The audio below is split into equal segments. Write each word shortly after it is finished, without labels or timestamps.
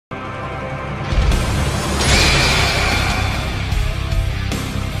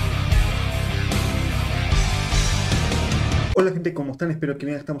Hola gente, ¿cómo están? Espero que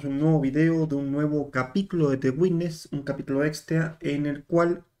bien. Estamos en un nuevo video de un nuevo capítulo de The Witness, un capítulo extra en el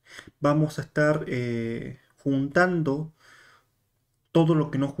cual vamos a estar juntando todo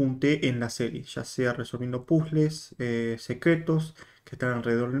lo que no junté en la serie, ya sea resolviendo puzzles secretos que están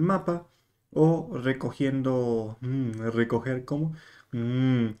alrededor del mapa o recogiendo, recoger como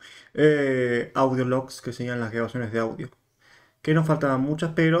audiologs, que serían las grabaciones de audio, que nos faltaban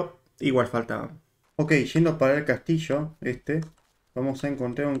muchas, pero igual faltaban. Ok, yendo para el castillo, vamos a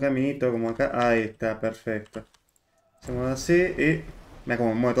encontrar un caminito como acá. Ahí está, perfecto. Hacemos así y me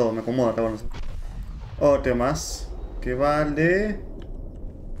acomoda todo, me acomoda, está bueno eso. Otro más, que va al de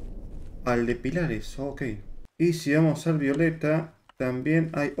pilares, ok. Y si vamos al violeta, también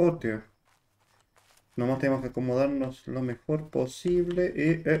hay otro. Nomás tenemos que acomodarnos lo mejor posible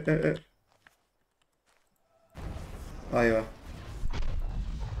y... Ahí va,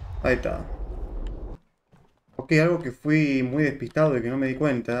 ahí está. Ok, algo que fui muy despistado y que no me di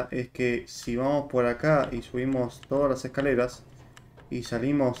cuenta es que si vamos por acá y subimos todas las escaleras y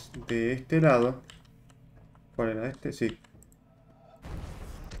salimos de este lado, ¿cuál era este? Sí.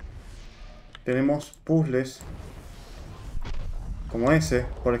 Tenemos puzzles como ese,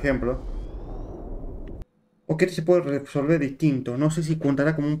 por ejemplo. O que este se puede resolver distinto. No sé si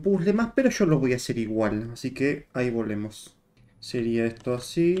contará como un puzzle más, pero yo lo voy a hacer igual. Así que ahí volvemos. Sería esto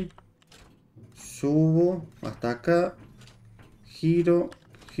así. Subo hasta acá. Giro,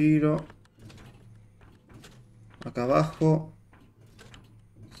 giro. Acá abajo.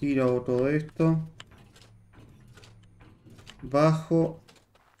 Giro, hago todo esto. Bajo.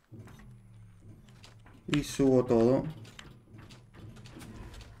 Y subo todo.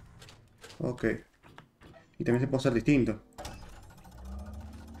 Ok. Y también se puede hacer distinto.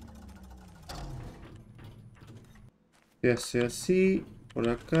 Se hace así. Por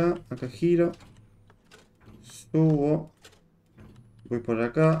acá. Acá giro. Subo. Voy por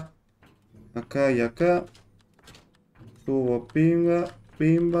acá. Acá y acá. Subo pimba.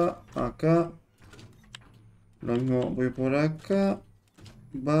 Pimba. Acá. Lo mismo voy por acá.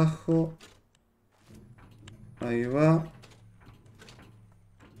 Bajo. Ahí va.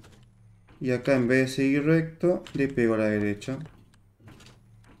 Y acá en vez de seguir recto, le pego a la derecha.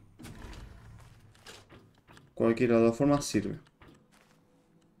 Cualquiera de las dos formas sirve.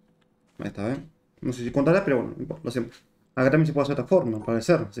 Ahí está, ¿ven? No sé si contará, pero bueno, no importa, lo hacemos. Acá también se puede hacer de otra forma, al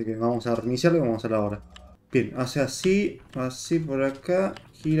parecer. Así que vamos a reiniciarlo y vamos a hacerlo ahora. Bien, hace así, así por acá,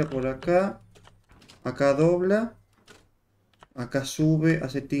 gira por acá, acá dobla, acá sube,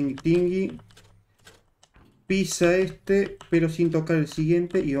 hace tingui tingui, pisa este, pero sin tocar el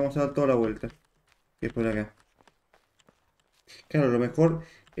siguiente y vamos a dar toda la vuelta. Que es por acá. Claro, a lo mejor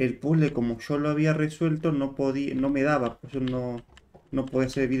el puzzle como yo lo había resuelto no podía, no me daba, por eso no podía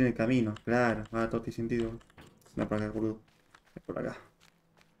hacer bien el camino. Claro, todo tiene sentido. No, por acá, boludo. Es por acá.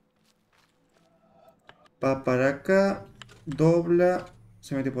 Va para acá, dobla,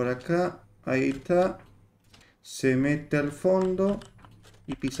 se mete por acá, ahí está. Se mete al fondo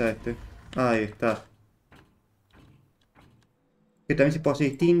y pisa este. Ahí está. Que también se puede hacer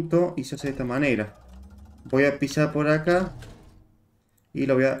distinto y se hace de esta manera. Voy a pisar por acá y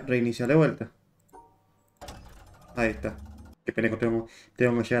lo voy a reiniciar de vuelta. Ahí está. Qué pendejo, tengo que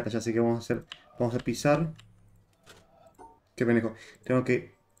llegar hasta allá, así que vamos a hacer. Vamos a pisar. Qué pendejo. Tengo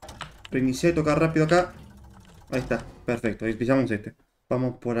que reiniciar y tocar rápido acá. Ahí está, perfecto. Y pisamos este.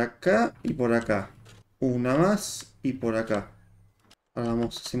 Vamos por acá y por acá. Una más y por acá. Ahora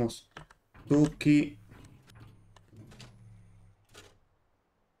vamos, hacemos tuki.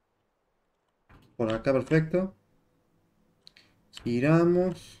 Por acá, perfecto.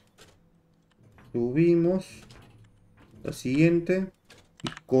 Giramos. Subimos. La siguiente. Y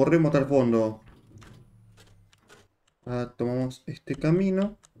corremos hasta el fondo. Ahora tomamos este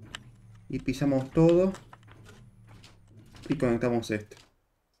camino. Y pisamos todo. Y conectamos este.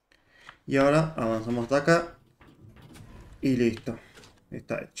 Y ahora avanzamos hasta acá. Y listo.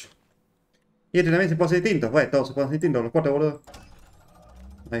 Está hecho. Y este también se puede hacer distinto. Bueno, todos se pueden hacer distintos. Los cuatro, boludo.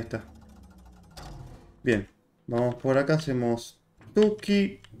 Ahí está. Bien. Vamos por acá. Hacemos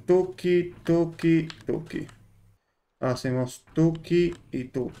tuki, tuki, tuki, tuki. Hacemos tuki y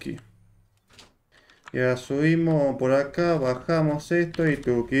tuki. Y ahora subimos por acá. Bajamos esto y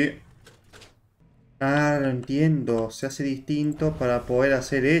tuki. Ah, lo entiendo. Se hace distinto para poder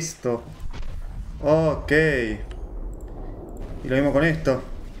hacer esto. Ok. Y lo mismo con esto.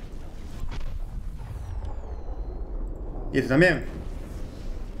 Y este también.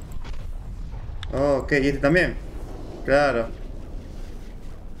 Ok, y este también. Claro.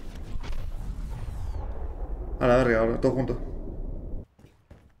 A la verga, ahora, todos juntos.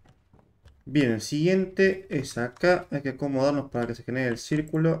 Bien, el siguiente es acá. Hay que acomodarnos para que se genere el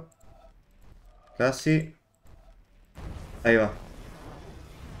círculo. Casi. Ahí va.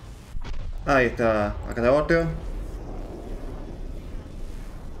 Ahí está. Acá está otro.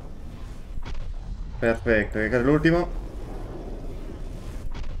 Perfecto. Y acá el último.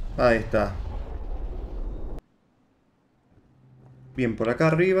 Ahí está. Bien, por acá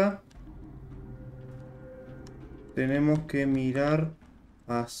arriba. Tenemos que mirar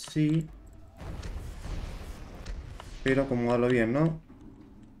así. Pero acomodarlo bien, ¿no?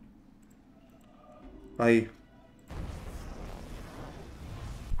 Ahí.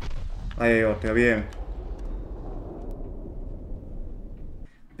 Ahí hay otro. Bien.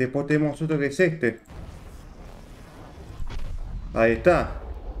 Después tenemos otro que es este. Ahí está.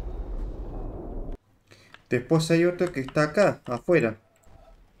 Después hay otro que está acá, afuera.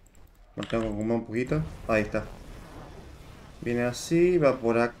 Lo tengo que acomodar un poquito. Ahí está. Viene así, va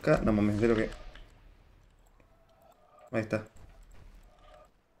por acá. No mames, de lo que. Ahí está.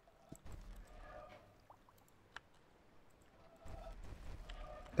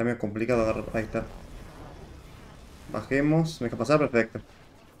 Está medio complicado agarrar. Ahí está. Bajemos. ¿Me deja pasar? Perfecto.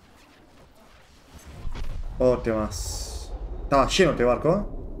 Otro más. Estaba lleno este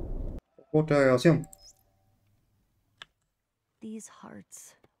barco, ¿eh? Otra grabación. These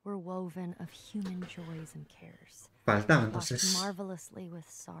hearts were woven of human joys and cares, Faltan, washed entonces. marvelously with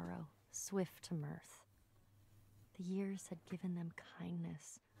sorrow, swift to mirth. The years had given them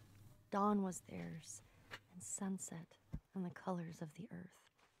kindness. Dawn was theirs, and sunset, and the colors of the earth.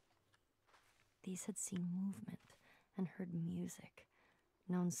 These had seen movement and heard music,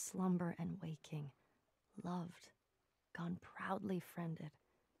 known slumber and waking, loved, gone proudly friended,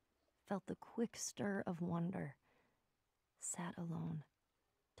 felt the quick stir of wonder, sat alone,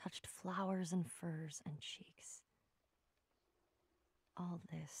 touched flowers and furs and cheeks. All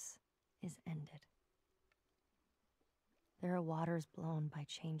this is ended. There are waters blown by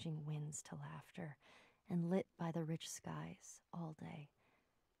changing winds to laughter, and lit by the rich skies all day.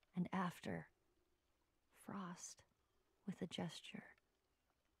 And after, frost, with a gesture,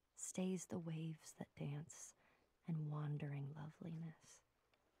 stays the waves that dance and wandering loveliness.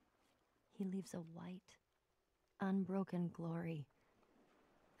 He leaves a white, unbroken glory,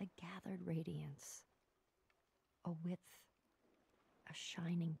 a gathered radiance, a width, a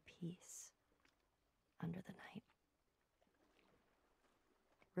shining peace under the night.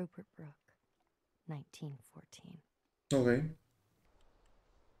 Rupert Brooke, 1914. Ok.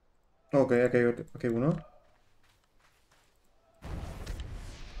 Ok, aquí hay otro. Aquí hay uno.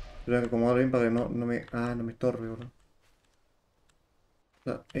 Tengo que acomodarlo bien para que no me. Ah, no me estorbe, bro. O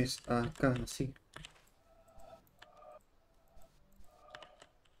sea, es acá, sí.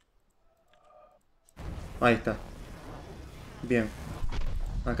 Ahí está. Bien.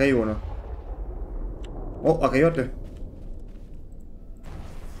 Acá hay uno. Oh, acá hay otro.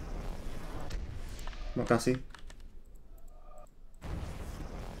 No, casi.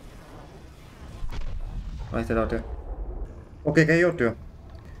 Ahí está el otro. Ok, acá hay otro.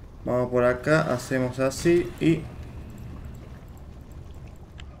 Vamos por acá, hacemos así y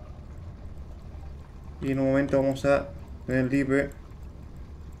en un momento vamos a tener libre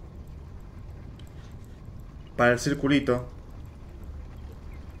para el circulito.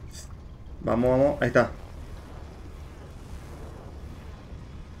 Vamos, vamos, ahí está.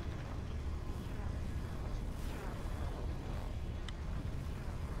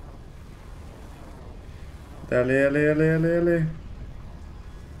 Dale, dale, dale, dale, dale.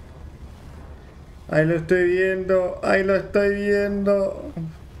 Ahí lo estoy viendo, ahí lo estoy viendo.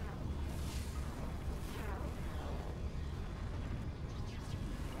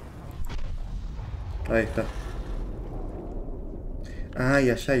 Ahí está. Ah, y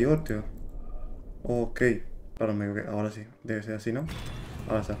allá hay otro. Ok. Ahora sí, debe ser así, ¿no?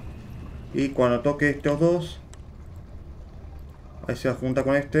 Ahora está. Y cuando toque estos dos, ahí se va junta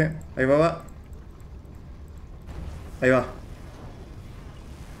con este. Ahí va, va. Ahí va.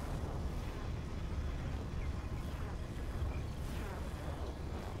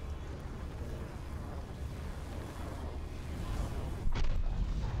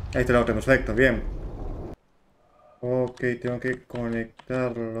 Ahí está el otro, perfecto, bien. Ok, tengo que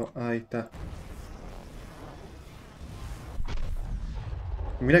conectarlo. Ahí está.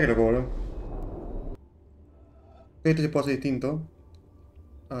 Mira que lo cobro. Este se puede hacer distinto.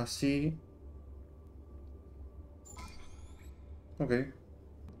 Así. Ok.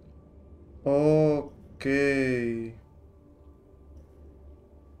 Ok.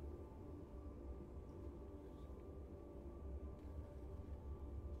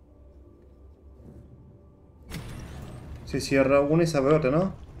 Se cierra una y se abre otra,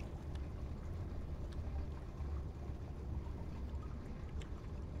 ¿no?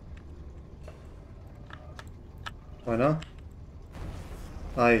 Bueno.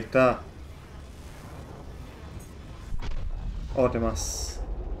 Ahí está. Otro más.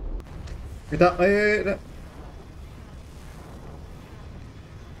 Ahí está.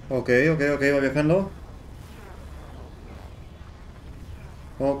 Ok, ok, ok, va viajando.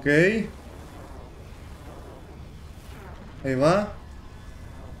 Ok. Ahí va.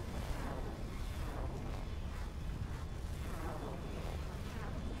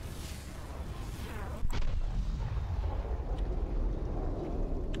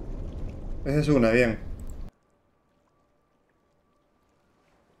 Esa es una, bien.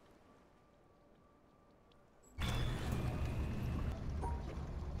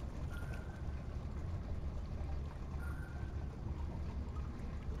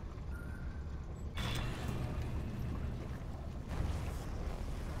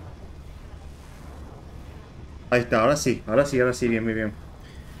 Ahí está, ahora sí, ahora sí, ahora sí, bien, muy bien.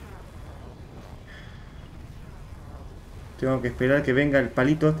 Tengo que esperar que venga el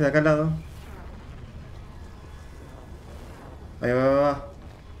palito este de acá al lado. Ahí va, va,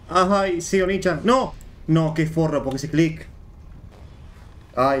 va. ¡Ay, sí, Onichan! ¡No! No, qué forro, porque ese clic.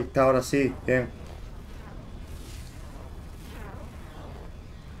 Ahí está, ahora sí, bien.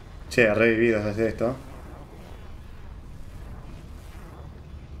 Che, revivido hacer esto.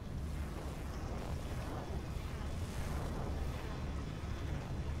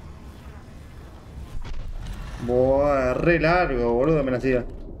 Buah, re largo, boludo, me la hacía.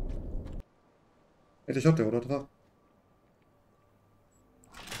 Este es otro, boludo.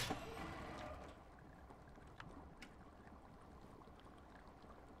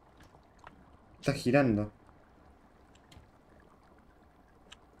 Está girando.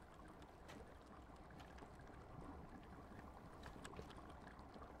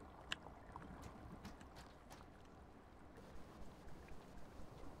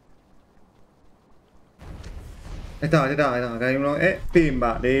 Ahí está, ahí está. Acá hay uno.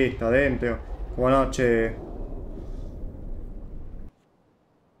 Pimba, listo, adentro. Buenas noches.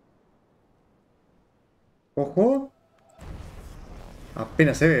 Ojo.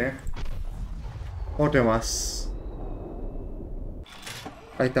 Apenas se ve, Otro más.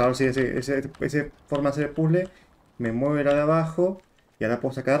 Ahí está, ahora sí, ese forma de hacer el puzzle. Me mueve la de abajo. Y ahora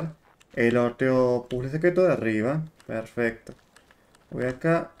puedo sacar el otro puzzle secreto de arriba. Perfecto. Voy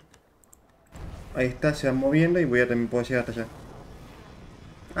acá. Ahí está, se va moviendo y voy a también poder llegar hasta allá.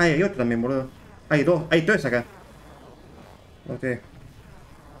 Ay, hay otro también, boludo. Hay tres acá. Ok.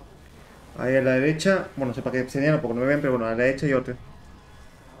 Ahí a la derecha. Bueno, no sé para qué señalo porque no me ven, pero bueno, a la derecha hay otro.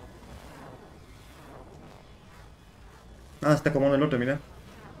 Ah, se está acomodando el otro, mira.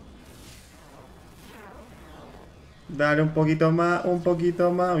 Dale un poquito más, un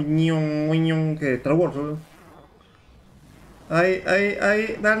poquito más. Ñun, ñun, que Star Wars, boludo. Ahí, ahí,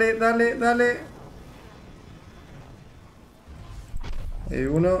 ahí. Dale, dale, dale.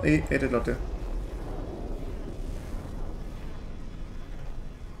 Uno y este es el otro.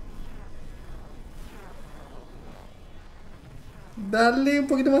 Dale un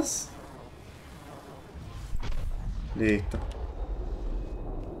poquito más. Listo.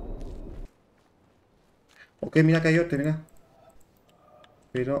 Ok, mira que hay otro, mira.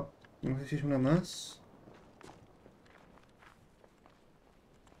 Pero no sé si es una más.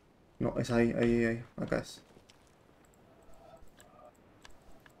 No, es ahí, ahí, ahí. Acá es.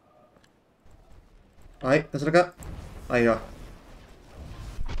 Ahí, está cerca. Ahí va.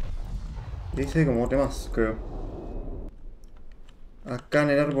 Dice como otro más, creo. Acá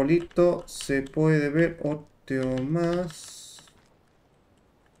en el arbolito se puede ver otro más.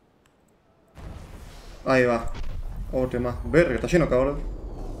 Ahí va. Otro más. Verga, está lleno, cabrón.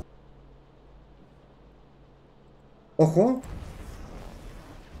 Ojo.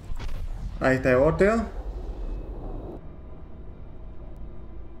 Ahí está otro.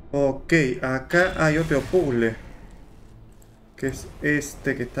 Ok, acá hay otro puzzle. Que es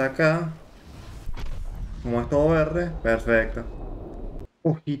este que está acá. Como es todo verde. Perfecto.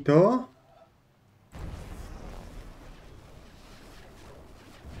 Ojito.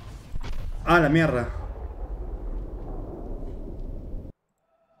 Ah, la mierda.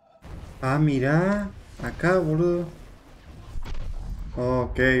 Ah, mira. Acá, boludo.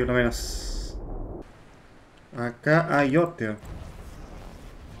 Ok, uno menos. Acá hay otro.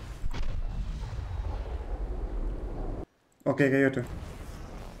 Ok, acá hay otro.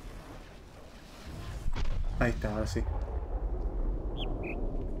 Ahí está, ahora sí.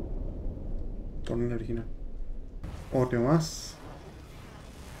 Poner la original. Otro más.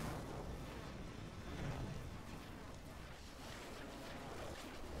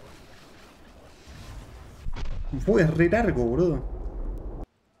 Fue re largo, boludo.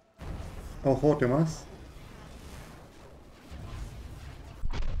 Ojo, otro más.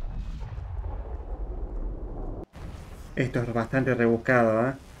 Esto es bastante rebuscado,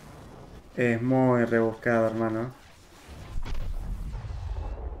 ¿eh? Es muy rebuscado, hermano.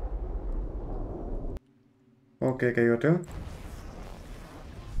 Ok, que hay otro.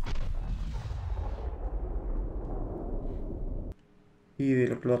 Y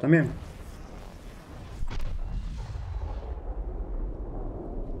del otro lado también.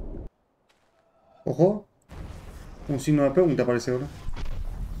 Ojo. Un signo de pregunta parece, bro.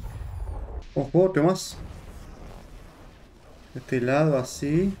 Ojo, otro más. De este lado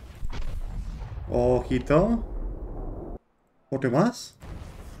así. Ojito. Otro más.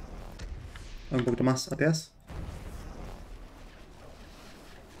 Un poquito más atrás.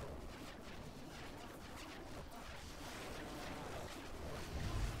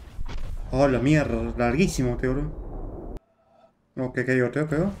 Oh, la mierda. Larguísimo este, bro. Ok, que hay otro,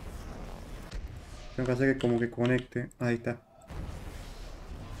 creo. Tengo que hacer que como que conecte. Ahí está.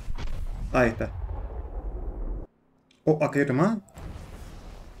 Ahí está. Oh, aquí hay otro más.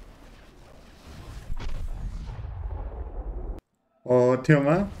 Otro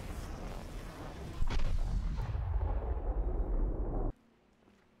más.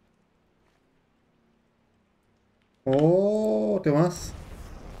 Oh, otro más.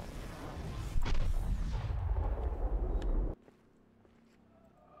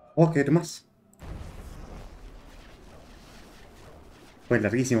 Oh, aquí hay otro más. Pues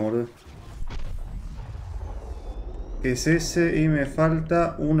larguísimo, boludo. ¿Qué es ese? Y me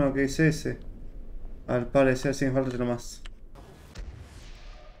falta uno que es ese. Al parecer sí me falta otro más.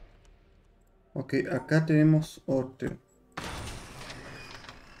 Ok, acá tenemos otro.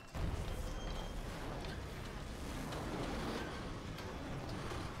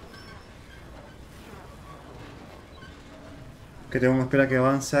 Que tengo que esperar que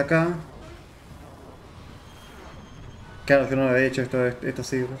avance acá. Claro, yo no lo había hecho esto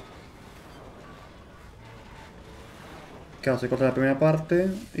sí, bro. Claro, se corta la primera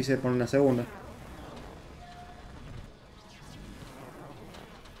parte y se pone la segunda.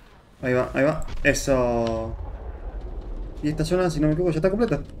 Ahí va, ahí va. Eso. Y esta zona, si no me equivoco, ya está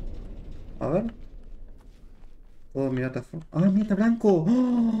completa. A ver. Puedo mirar esta Ah, mira, está blanco.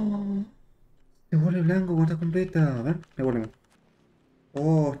 ¡Oh! Se vuelve blanco cuando está completa. A ver, me vuelve.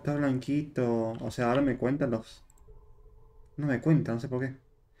 Oh, está blanquito. O sea, ahora me cuentan los. No me cuenta, no sé por qué.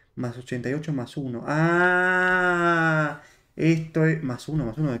 Más 88 más uno. ¡Ah! Esto es. Más uno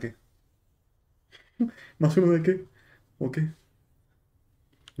de qué? ¿Más uno de qué? Ok,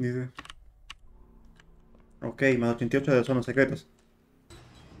 ni idea. Ok, más 88 de son los secretos.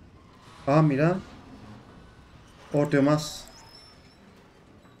 Ah, mira. Otro más.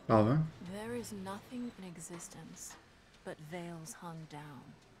 A ver. There is nothing in existence but veils hung down.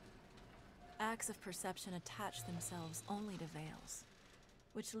 Acts of perception attach themselves only to veils,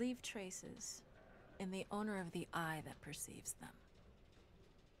 which leave traces in the owner of the eye that perceives them.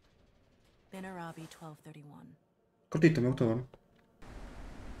 Bin Arabi 1231. Cortito, me gustó, bueno.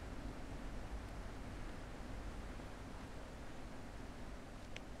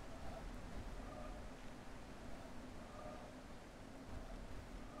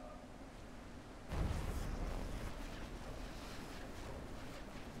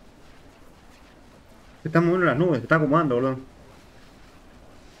 Se están moviendo las nubes, se está acomodando, boludo.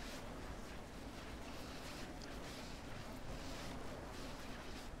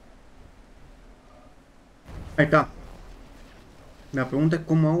 Ahí está. La pregunta es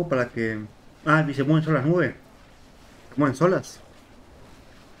cómo hago para que. Ah, y se mueven solas las nubes. ¿Se mueven solas?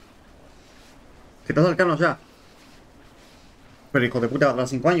 Que está cercano ya. Pero hijo de puta, va a tardar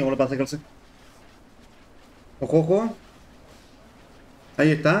 5 años, boludo, para acercarse. Ojo, ojo.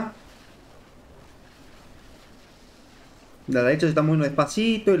 Ahí está. La derecha se está moviendo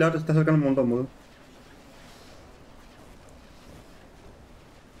despacito y la otra se está acercando un montón, boludo.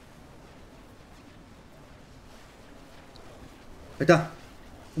 Ahí está.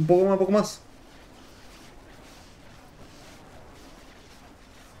 Un poco más, un poco más.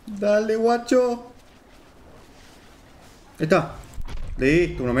 Dale, guacho. Ahí está.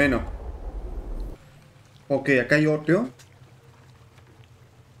 Listo, uno menos. Ok, acá hay otro.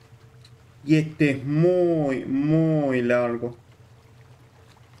 Y este es muy, muy largo.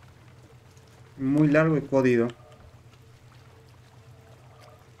 Muy largo y jodido.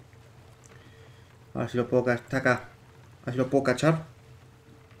 A ver si lo puedo cachar. Está acá. A ver si lo puedo cachar.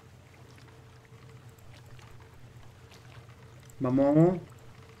 Vamos, vamos.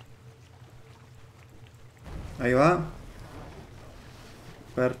 Ahí va.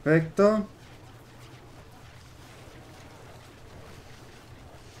 Perfecto.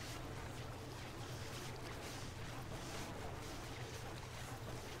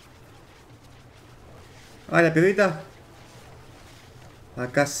 Ah, la piedrita.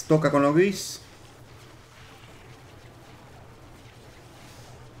 Acá se toca con lo gris.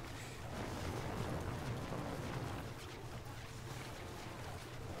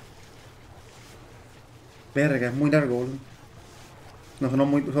 Verga, es muy largo, boludo. No,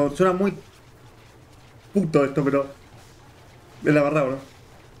 suena muy puto esto, pero es la verdad, bro.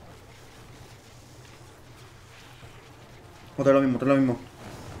 Otra vez lo mismo, otra vez lo mismo.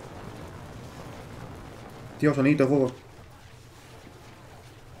 Tío, sonito de fuego.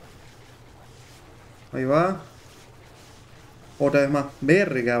 Ahí va. Otra vez más.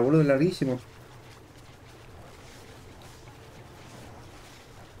 Verga, boludo, es larguísimo.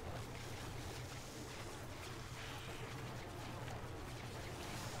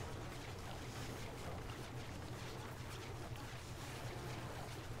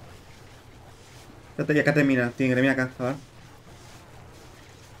 Ya acá termina. Tiene que terminar acá. A ver.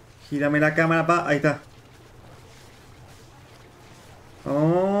 Gírame la cámara, pa. Ahí está.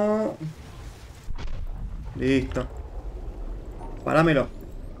 Vamos. Listo. Parámelo.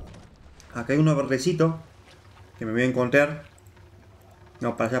 Acá hay uno verdecito que me voy a encontrar.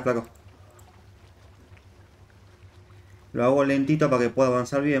 No, para allá, flaco. Lo hago lentito para que pueda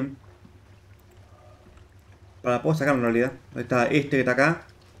avanzar bien. Para poder sacarlo en realidad. Ahí está este que está acá.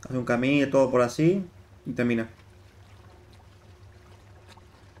 Hace un camino, todo por así. Y termina.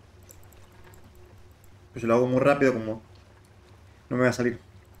 Pero yo lo hago muy rápido como no me va a salir.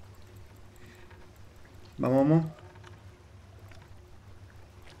 Vamos, vamos.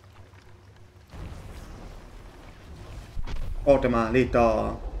 Otro más,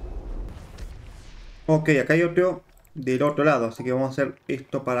 listo. Ok, acá hay otro del otro lado. Así que vamos a hacer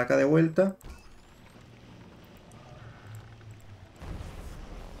esto para acá de vuelta.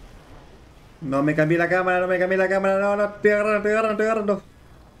 No me cambié la cámara, no me cambié la cámara. No, no, estoy agarrando, estoy agarrando, estoy agarrando.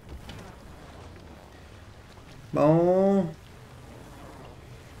 Vamos.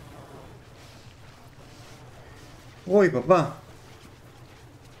 Uy, papá.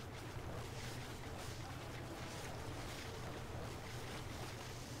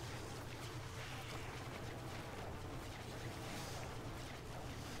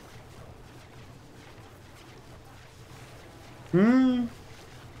 Mm.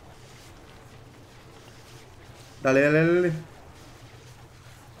 Dale, dale, dale.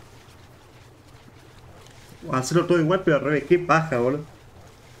 Hacerlo todo igual, pero al revés. Qué paja, boludo.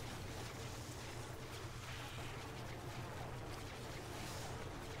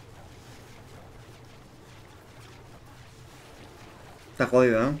 Está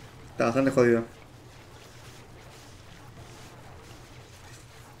jodido, ¿eh? Está bastante jodido.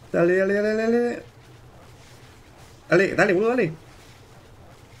 Dale, dale, dale, dale. Dale, dale, boludo, dale.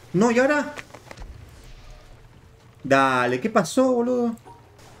 No, ¿y ahora? Dale, ¿qué pasó, boludo?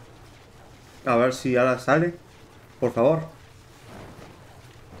 A ver si ahora sale. Por favor.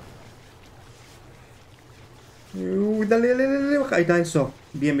 Uy, dale, dale, dale, baja. Ahí está eso.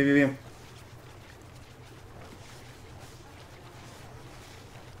 Bien, bien, bien, bien.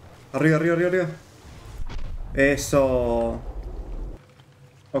 Arriba, arriba, arriba, arriba. Eso.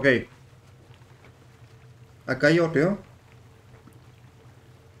 Ok. Acá hay otro.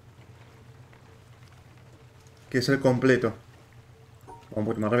 Que es el completo. Vamos un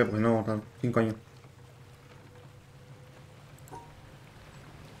poquito más rápido porque no vamos a estar 5 años.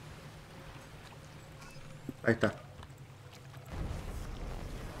 Ahí está.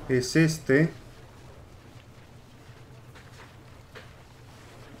 Es este.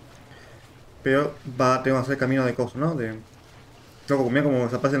 Pero tenemos que hacer camino de cosas, ¿no? De. Loco, mira como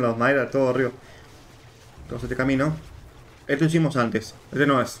desaparecen las maderas, todo arriba. Entonces este camino. Esto hicimos antes. Este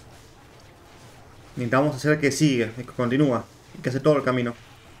no es. Necesitamos hacer que sigue, que continúa. Y que hace todo el camino.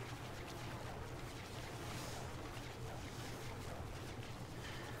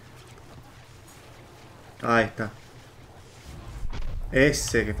 Ahí está.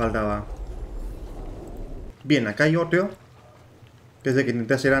 Ese que faltaba. Bien, acá hay otro. Que es el que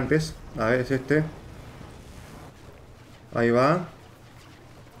intenté hacer antes. A ver, es este. Ahí va.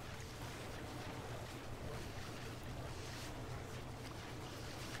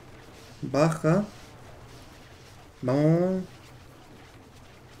 Baja. Vamos.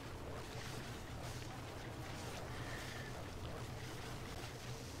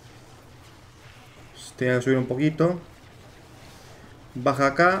 Tiene que subir un poquito. Baja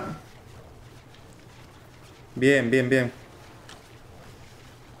acá. Bien, bien, bien.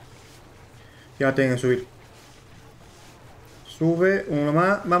 Ya tienen que subir. Sube, uno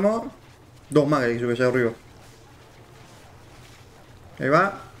más, vamos. Dos más que hay que subir allá arriba. Ahí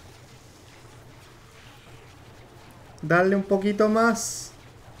va. Dale un poquito más.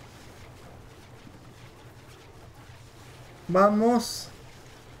 Vamos.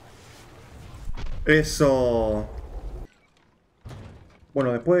 Eso.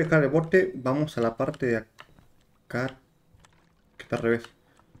 Bueno, después de dejar el bote, vamos a la parte de acá. Que está al revés.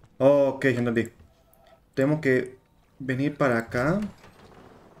 Ok, ya entendí. Tenemos que venir para acá.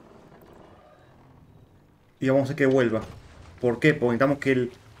 Y vamos a hacer que vuelva. ¿Por qué? Porque necesitamos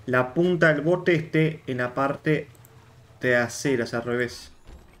que la punta del bote esté en la parte trasera, al revés.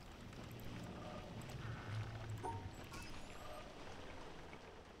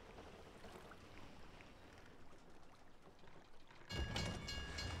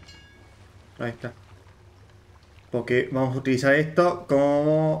 Ahí está. Porque vamos a utilizar esto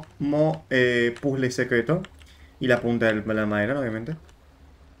como puzzle secreto. Y la punta de la madera, obviamente.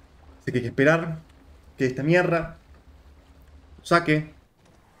 Así que hay que esperar que esta mierda saque.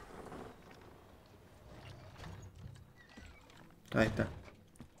 Ahí está.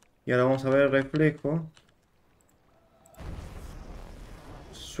 Y ahora vamos a ver el reflejo.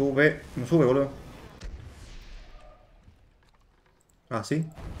 Sube. No sube, boludo. Ah, ¿sí?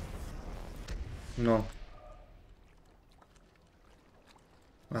 No.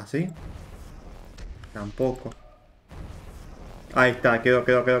 ¿Ah, sí? Tampoco. Ahí está, quedó.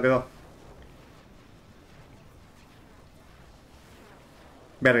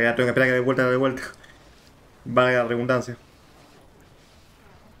 Verga, ya tengo que esperar que dé vuelta. Valga la redundancia.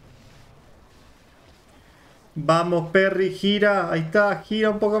 Vamos, Perry, gira. Ahí está, gira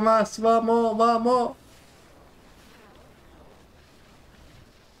un poco más. Vamos, vamos.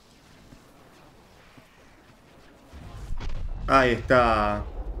 Ahí está.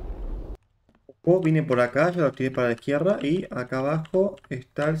 Vine por acá, ya lo tiré para la izquierda. Y acá abajo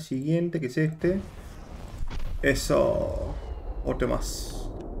está el siguiente, que es este. Eso. Otro más.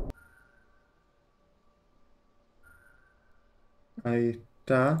 Ahí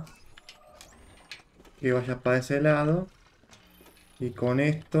está. Que vaya para ese lado. Y con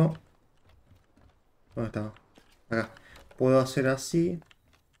esto... ¿Dónde está? Acá. Puedo hacer así.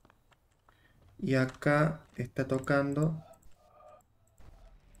 Y acá está tocando.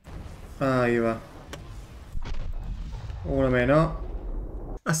 Ahí va. Uno menos.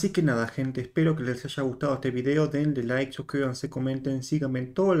 Así que nada, gente, espero que les haya gustado este video. Denle like, suscríbanse, comenten, síganme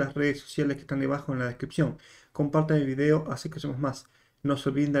en todas las redes sociales que están debajo en la descripción. Compartan el video, así que somos más. No se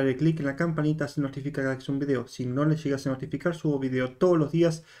olviden darle click en la campanita si notifica cada que es un video. Si no les llegas a notificar, subo video todos los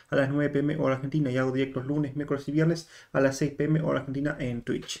días a las 9 p.m. hora argentina y hago directos lunes, miércoles y viernes a las 6 p.m. hora argentina en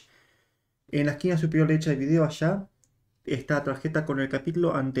Twitch. En la esquina superior derecha del video allá está la tarjeta con el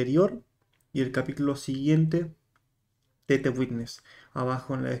capítulo anterior y el capítulo siguiente de The Witness.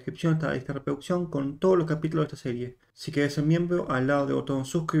 Abajo en la descripción está esta reproducción con todos los capítulos de esta serie. Si quieres ser miembro, al lado del botón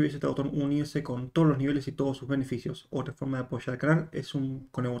suscribirse está el botón unirse con todos los niveles y todos sus beneficios. Otra forma de apoyar al canal es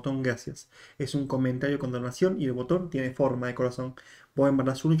con el botón gracias. Es un comentario con donación y el botón tiene forma de corazón. Pueden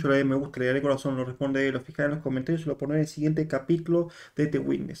mandar su yo le daré me gusta, le daré corazón, lo responde, lo fijaré en los comentarios y lo pondré en el siguiente capítulo de The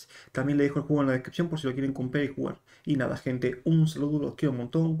Witness. También le dejo el juego en la descripción por si lo quieren comprar y jugar. Y nada, gente, un saludo, los quiero un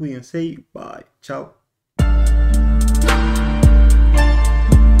montón, cuídense y bye. Chao.